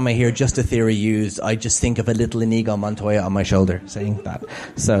every time I hear just a theory used, I just think of a little Inigo Montoya on my shoulder saying that.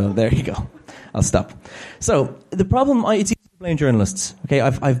 So there you go. I'll stop. So the problem, it's easy to blame journalists. Okay,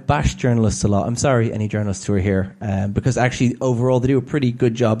 I've bashed journalists a lot. I'm sorry, any journalists who are here, because actually overall they do a pretty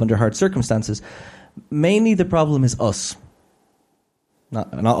good job under hard circumstances. Mainly the problem is us.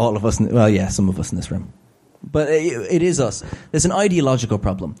 Not all of us. Some of us in this room. but it is us. There's an ideological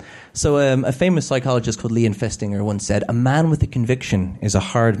problem. So a famous psychologist called Leon Festinger once said, "A man with a conviction is a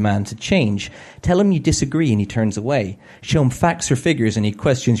hard man to change. Tell him you disagree and he turns away. Show him facts or figures and he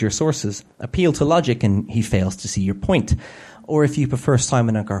questions your sources. Appeal to logic and he fails to see your point." Or if you prefer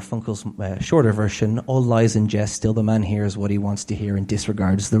Simon and Garfunkel's shorter version, "All lies and jest, still the man hears what he wants to hear and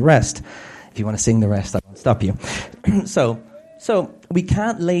disregards the rest." If you want to sing the rest, I won't stop you. So we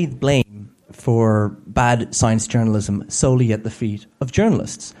can't lay blame for bad science journalism solely at the feet of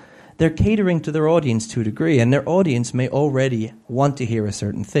journalists. They're catering to their audience to a degree, and their audience may already want to hear a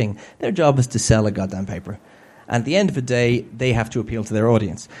certain thing. Their job is to sell a goddamn paper. And at the end of the day, they have to appeal to their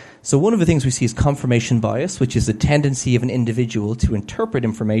audience. So one of the things we see is confirmation bias, which is the tendency of an individual to interpret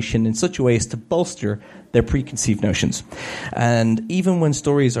information in such a way as to bolster their preconceived notions. And even when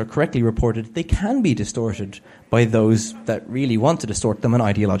stories are correctly reported, they can be distorted by those that really want to distort them on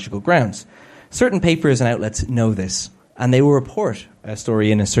ideological grounds. Certain papers and outlets know this, and they will report a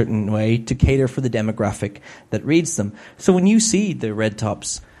story in a certain way to cater for the demographic that reads them. So when you see the red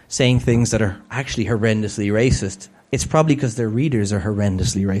tops saying things that are actually horrendously racist, it's probably because their readers are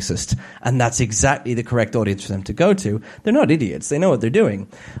horrendously racist. And that's exactly the correct audience for them to go to. They're not idiots. They know what they're doing.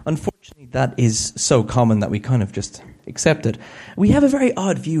 Unfortunately, that is so common that we kind of just accept it. We have a very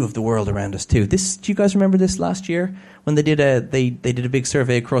odd view of the world around us, too. Do you guys remember this last year? When they did a big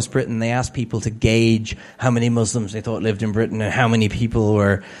survey across Britain, they asked people to gauge how many Muslims they thought lived in Britain and how many people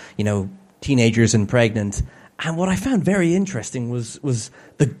were, teenagers and pregnant. And what I found very interesting was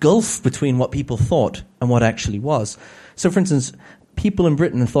the gulf between what people thought and what actually was. So, for instance, people in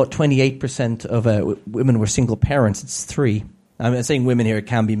Britain thought 28% of women were single parents. It's 3. I'm saying women here, it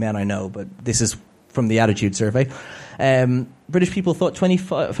can be men, I know, but this is from the Attitude Survey. British people thought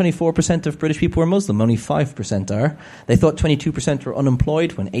 24% of British people were Muslim, only 5% are. They thought 22% were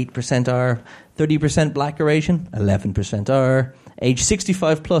unemployed, when 8% are. 30% black or Asian, 11% are. Age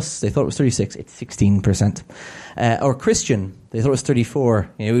 65 plus, they thought it was 36, it's 16%. Or Christian, they thought it was 34.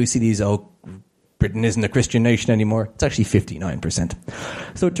 We see these, Britain isn't a Christian nation anymore. It's actually 59%.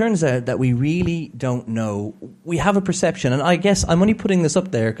 So it turns out that we really don't know. We have a perception, and I guess I'm only putting this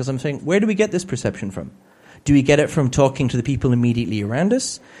up there because I'm saying, where do we get this perception from? Do we get it from talking to the people immediately around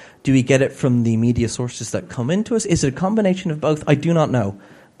us? Do we get it from the media sources that come into us? Is it a combination of both? I do not know.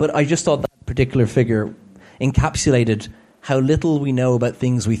 But I just thought that particular figure encapsulated how little we know about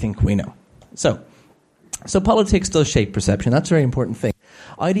things we think we know. So politics does shape perception. That's a very important thing.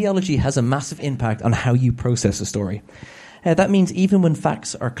 Ideology has a massive impact on how you process a story. That means even when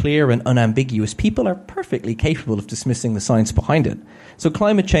facts are clear and unambiguous, people are perfectly capable of dismissing the science behind it. So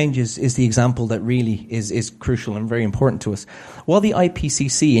climate change is the example that really is crucial and very important to us. While the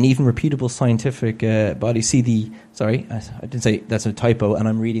IPCC and even reputable scientific bodies see I didn't say that's a typo, and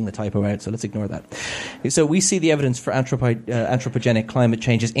I'm reading the typo out, so let's ignore that. So we see the evidence for anthropogenic climate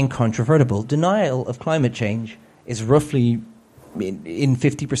change is incontrovertible. Denial of climate change is roughly in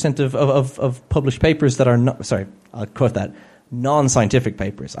 50% of published papers that are not, I'll quote that, non-scientific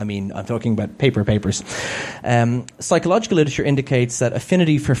papers. I'm talking about papers. Psychological literature indicates that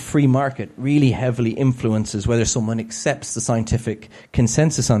affinity for free market really heavily influences whether someone accepts the scientific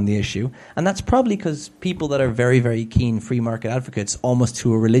consensus on the issue. And that's probably because people that are very, very keen free market advocates, almost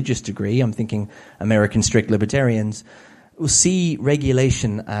to a religious degree, I'm thinking American strict libertarians, will see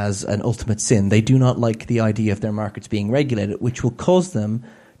regulation as an ultimate sin. They do not like the idea of their markets being regulated, which will cause them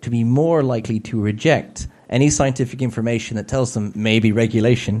to be more likely to reject any scientific information that tells them maybe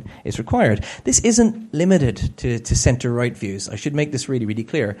regulation is required. This isn't limited to centre-right views. I should make this really, really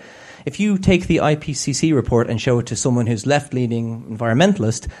clear. If you take the IPCC report and show it to someone who's left-leaning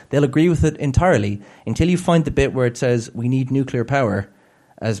environmentalist, they'll agree with it entirely until you find the bit where it says we need nuclear power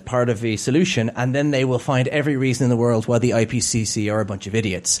as part of a solution, and then they will find every reason in the world why the IPCC are a bunch of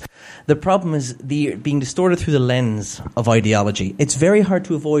idiots. The problem is being distorted through the lens of ideology. It's very hard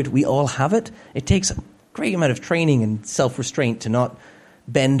to avoid. We all have it. It takes a great amount of training and self-restraint to not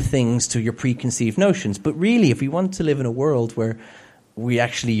bend things to your preconceived notions. But really, if we want to live in a world where we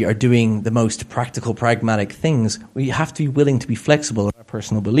actually are doing the most practical, pragmatic things, we have to be willing to be flexible in our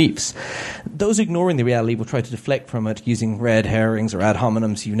personal beliefs. Those ignoring the reality will try to deflect from it using red herrings or ad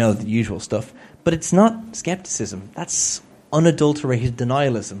hominems, the usual stuff. But it's not skepticism. That's unadulterated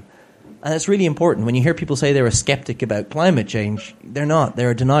denialism. And it's really important. When you hear people say they're a skeptic about climate change, they're not.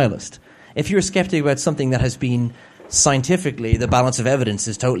 They're a denialist. If you're a skeptic about something that has been scientifically, the balance of evidence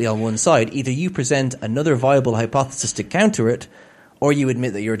is totally on one side, either you present another viable hypothesis to counter it, or you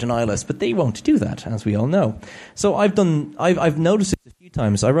admit that you're a denialist, but they won't do that, as we all know. So I've noticed a few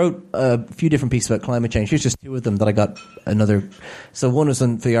times. I wrote a few different pieces about climate change. Here's just two of them that I got another. So one was for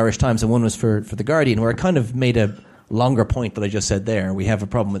the Irish Times and one was for The Guardian, where I kind of made a longer point that I just said there. We have a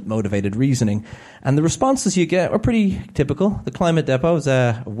problem with motivated reasoning. And the responses you get are pretty typical. The Climate Depot is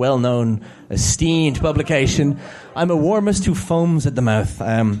a well-known, esteemed publication. I'm a warmist who foams at the mouth.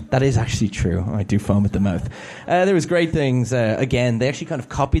 That is actually true. I do foam at the mouth. There was great things. Again, they actually kind of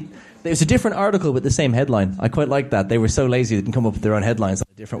copied. There's a different article with the same headline. I quite like that. They were so lazy they didn't come up with their own headlines on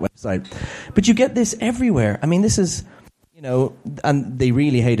a different website. But you get this everywhere. I mean, this is... and they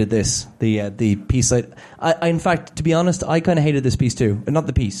really hated this, the piece. I, in fact, to be honest, I kind of hated this piece too. Not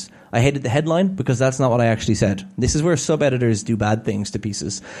the piece. I hated the headline because that's not what I actually said. This is where sub-editors do bad things to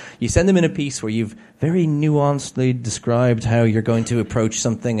pieces. You send them in a piece where you've very nuancedly described how you're going to approach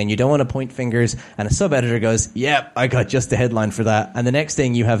something and you don't want to point fingers, and a sub-editor goes, yep, I got just the headline for that. And the next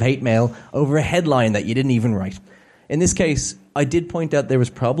thing you have hate mail over a headline that you didn't even write. In this case, I did point out there was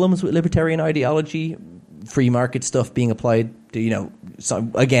problems with libertarian ideology, free market stuff being applied to,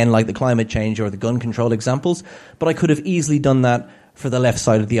 so again, like the climate change or the gun control examples. But I could have easily done that for the left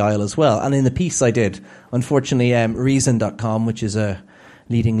side of the aisle as well. And in the piece I did. Unfortunately, Reason.com, which is a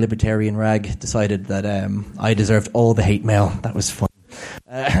leading libertarian rag, decided that I deserved all the hate mail. That was fun.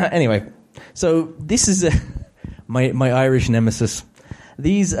 Anyway, so this is my Irish nemesis.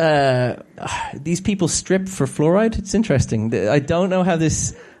 These people strip for fluoride. It's interesting. I don't know how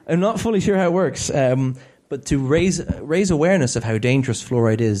this... I'm not fully sure how it works. But to raise awareness of how dangerous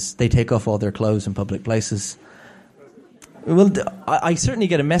fluoride is, they take off all their clothes in public places. Well, I certainly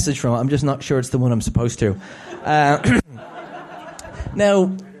get a message from it. I'm just not sure it's the one I'm supposed to.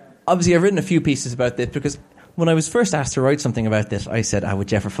 Now, obviously, I've written a few pieces about this because when I was first asked to write something about this, I said, would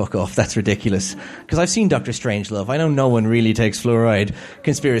Jeffer fuck off? That's ridiculous. Because I've seen Dr. Strangelove. I know no one really takes fluoride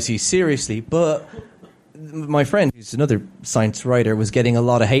conspiracy seriously, but... my friend, who's another science writer, was getting a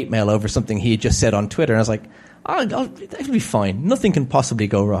lot of hate mail over something he had just said on Twitter. And I was like, that'll be fine. Nothing can possibly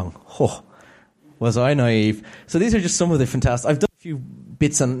go wrong. Oh, was I naive? So these are just some of the fantastic... I've done a few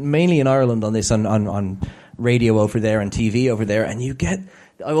bits, mainly in Ireland, on this, on radio over there and TV over there. And you get...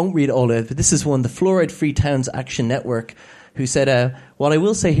 I won't read all of it, but this is one, the Fluoride Free Towns Action Network, who said, what I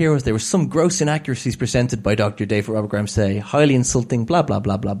will say here was there were some gross inaccuracies presented by Dr. David Robert Grimes today, highly insulting, blah, blah,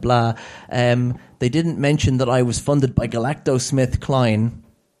 blah, blah, blah. They didn't mention that I was funded by GlaxoSmithKline.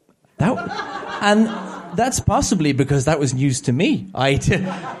 And that's possibly because that was news to me. I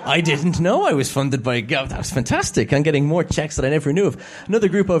didn't know I was funded by... That was fantastic. I'm getting more checks that I never knew of. Another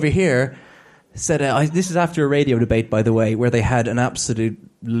group over here said, this is after a radio debate, by the way, where they had an absolute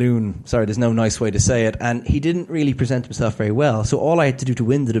loon. Sorry, there's no nice way to say it. And he didn't really present himself very well. So all I had to do to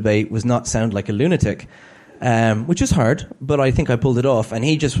win the debate was not sound like a lunatic, which is hard, but I think I pulled it off. And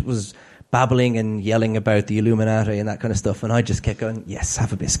he just was babbling and yelling about the Illuminati and that kind of stuff. And I just kept going, yes,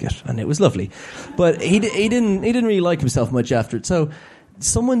 have a biscuit. And it was lovely. But he didn't really like himself much after it. So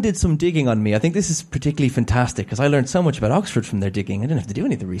someone did some digging on me. I think this is particularly fantastic because I learned so much about Oxford from their digging. I didn't have to do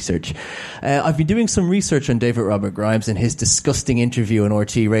any of the research. I've been doing some research on David Robert Grimes and his disgusting interview on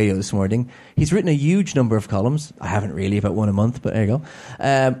RT Radio this morning. He's written a huge number of columns. I haven't really, about one a month, but there you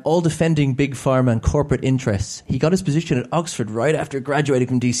go. All defending big pharma and corporate interests. He got his position at Oxford right after graduating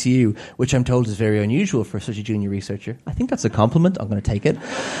from DCU, which I'm told is very unusual for such a junior researcher. I think that's a compliment. I'm going to take it.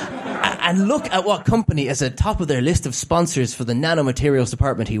 And look at what company is at the top of their list of sponsors for the nanomaterials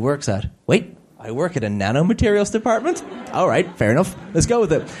department he works at. Wait, I work at a nanomaterials department? All right, fair enough. Let's go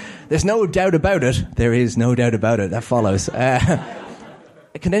with it. There's no doubt about it. There is no doubt about it. That follows.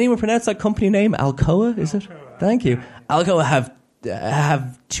 Can anyone pronounce that company name? Alcoa, is it? Thank you. Alcoa have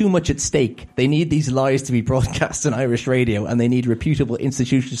too much at stake. They need these lies to be broadcast on Irish radio, and they need reputable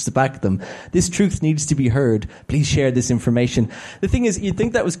institutions to back them. This truth needs to be heard. Please share this information. The thing is, you'd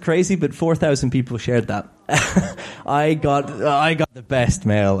think that was crazy, but 4,000 people shared that. I got the best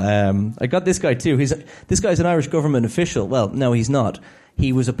mail. I got this guy too. This guy's an Irish government official. Well, no, he's not.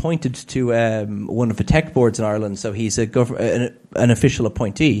 He was appointed to one of the tech boards in Ireland, so he's an official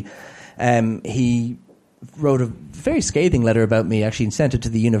appointee. He wrote a very scathing letter about me, actually, and sent it to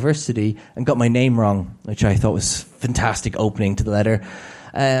the university and got my name wrong, which I thought was fantastic opening to the letter.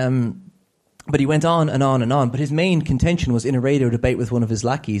 But he went on and on and on. But his main contention was in a radio debate with one of his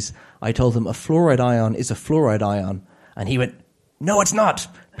lackeys. I told him a fluoride ion is a fluoride ion. And he went, no, it's not.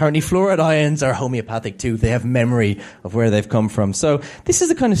 Apparently fluoride ions are homeopathic too. They have memory of where they've come from. So this is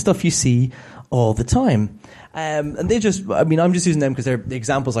the kind of stuff you see all the time. And I'm just using them because they're the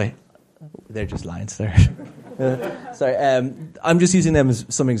examples they're just lines there. Sorry, I'm just using them as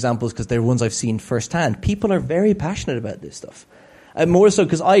some examples because they're ones I've seen firsthand. People are very passionate about this stuff. More so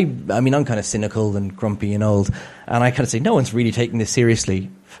because I'm kind of cynical and grumpy and old, and I kind of say, no one's really taking this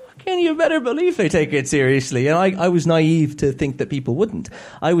seriously. Can you better believe they take it seriously? And I was naive to think that people wouldn't.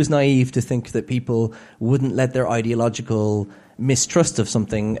 I was naive to think that people wouldn't let their ideological mistrust of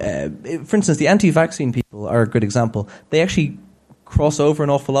something. For instance, the anti-vaccine people are a good example. They actually cross over an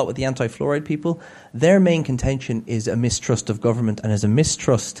awful lot with the anti-fluoride people. Their main contention is a mistrust of government and is a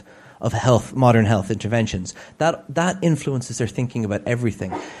mistrust of health, modern health interventions. That influences their thinking about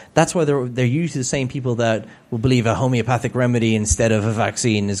everything. That's why they're usually the same people that will believe a homeopathic remedy instead of a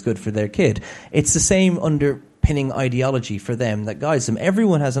vaccine is good for their kid. It's the same underpinning ideology for them that guides them.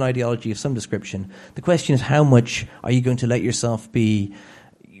 Everyone has an ideology of some description. The question is, how much are you going to let yourself be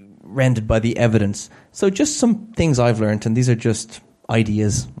rendered by the evidence? So just some things I've learned, and these are just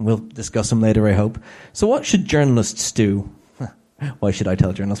ideas. We'll discuss them later, I hope. So what should journalists do? Why should I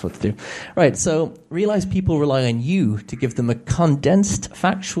tell journalists what to do? Right, so realize people rely on you to give them a condensed,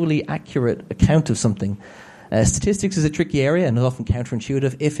 factually accurate account of something. Statistics is a tricky area and is often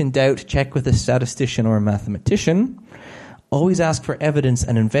counterintuitive. If in doubt, check with a statistician or a mathematician. Always ask for evidence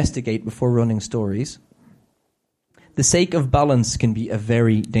and investigate before running stories. The sake of balance can be a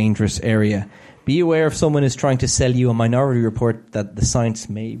very dangerous area. Be aware if someone is trying to sell you a minority report that the science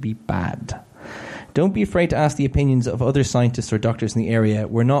may be bad. Don't be afraid to ask the opinions of other scientists or doctors in the area.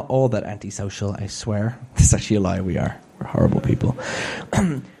 We're not all that antisocial, I swear. That's actually a lie, we are. We're horrible people.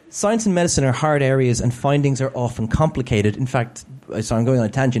 Science and medicine are hard areas and findings are often complicated. In fact, so I'm going on a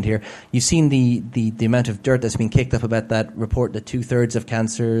tangent here. You've seen the amount of dirt that's been kicked up about that report that 2/3 of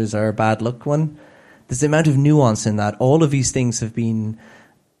cancers are bad luck one. There's the amount of nuance in that. All of these things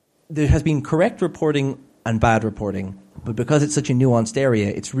there has been correct reporting and bad reporting. But because it's such a nuanced area,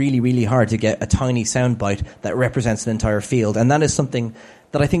 it's really, really hard to get a tiny soundbite that represents an entire field. And that is something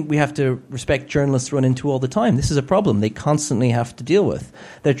that I think we have to respect journalists run into all the time. This is a problem they constantly have to deal with.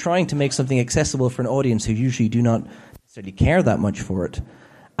 They're trying to make something accessible for an audience who usually do not necessarily care that much for it.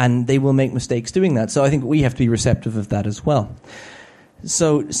 And they will make mistakes doing that. So I think we have to be receptive of that as well.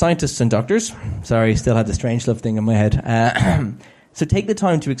 So scientists and doctors, sorry, still had the Strangelove thing in my head. So take the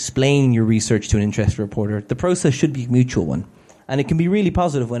time to explain your research to an interested reporter. The process should be a mutual one. And it can be really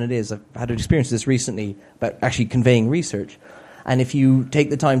positive when it is. I've had an experience of this recently about actually conveying research. And if you take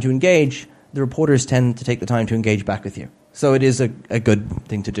the time to engage, the reporters tend to take the time to engage back with you. So it is a good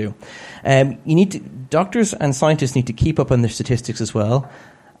thing to do. Doctors and scientists need to keep up on their statistics as well.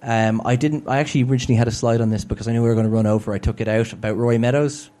 I actually originally had a slide on this because I knew we were going to run over. I took it out about Roy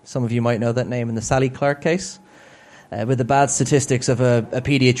Meadows. Some of you might know that name in the Sally Clark case. With the bad statistics of a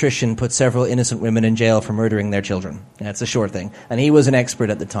pediatrician put several innocent women in jail for murdering their children. It's a short thing. And he was an expert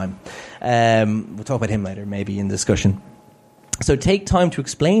at the time. We'll talk about him later, maybe, in discussion. So take time to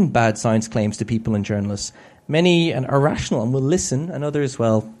explain bad science claims to people and journalists. Many are rational and will listen, and others,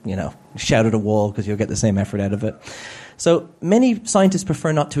 shout at a wall because you'll get the same effort out of it. So many scientists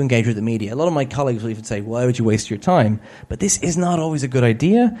prefer not to engage with the media. A lot of my colleagues will even say, why would you waste your time? But this is not always a good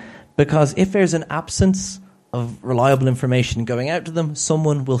idea, because if there's an absence of reliable information going out to them,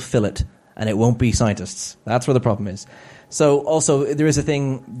 someone will fill it, and it won't be scientists. That's where the problem is. So also, there is a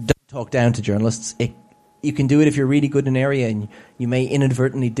thing, don't talk down to journalists. You can do it if you're really good in an area, and you may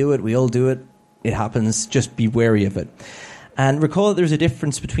inadvertently do it. We all do it. It happens. Just be wary of it. And recall that there's a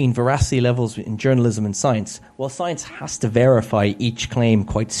difference between veracity levels in journalism and science. While science has to verify each claim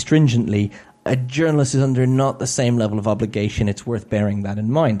quite stringently, a journalist is under not the same level of obligation. It's worth bearing that in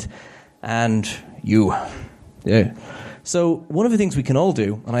mind. And you... Yeah. So one of the things we can all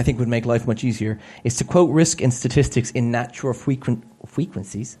do, and I think would make life much easier, is to quote risk and statistics in natural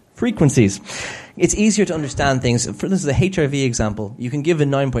frequencies. It's easier to understand things. For instance, the HIV example, you can give a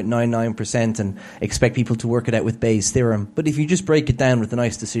 9.99% and expect people to work it out with Bayes' theorem. But if you just break it down with a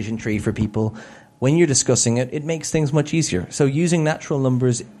nice decision tree for people, when you're discussing it, it makes things much easier. So using natural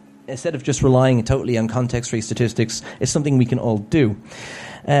numbers instead of just relying totally on context-free statistics is something we can all do.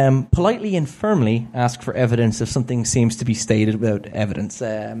 Politely and firmly ask for evidence if something seems to be stated without evidence.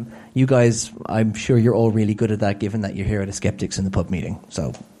 You guys, I'm sure you're all really good at that, given that you're here at a Skeptics in the Pub meeting.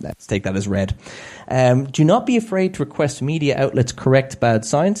 So let's take that as read. Do not be afraid to request media outlets correct bad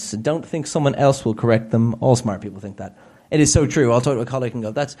science. Don't think someone else will correct them. All smart people think that. It is so true. I'll talk to a colleague and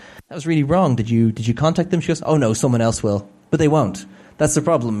go, that was really wrong. Did you contact them? She goes, oh no, someone else will. But they won't. That's the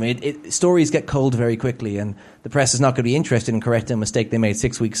problem. Stories get cold very quickly, and the press is not going to be interested in correcting a mistake they made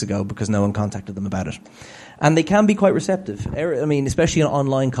 6 weeks ago because no one contacted them about it. And they can be quite receptive. Especially in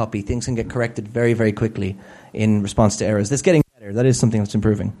online copy, things can get corrected very, very quickly in response to errors. That's getting better. That is something that's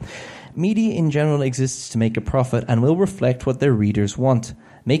improving. Media in general exists to make a profit and will reflect what their readers want.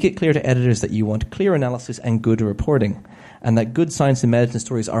 Make it clear to editors that you want clear analysis and good reporting, and that good science and medicine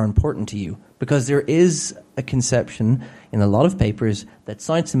stories are important to you. Because there is a conception in a lot of papers that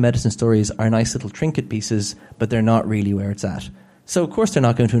science and medicine stories are nice little trinket pieces, but they're not really where it's at. So, of course, they're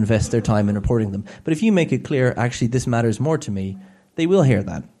not going to invest their time in reporting them. But if you make it clear, actually, this matters more to me, they will hear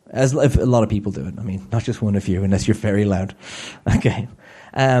that. As if a lot of people do it. I mean, not just one of you, unless you're very loud. Okay.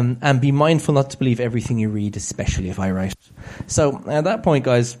 And be mindful not to believe everything you read, especially if I write. So, at that point,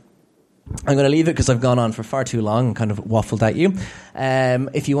 guys, I'm going to leave it because I've gone on for far too long and kind of waffled at you.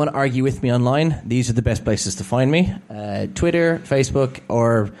 If you want to argue with me online, these are the best places to find me. Twitter, Facebook,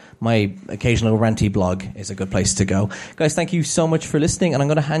 or my occasional ranty blog is a good place to go. Guys, thank you so much for listening, and I'm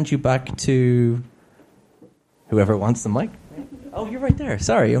going to hand you back to whoever wants the mic. Oh, you're right there.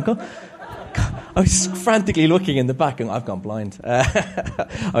 Sorry, Uncle. I was frantically looking in the back and I've gone blind.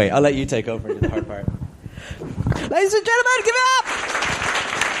 Okay, I'll let you take over the hard part. Ladies and gentlemen, give it up!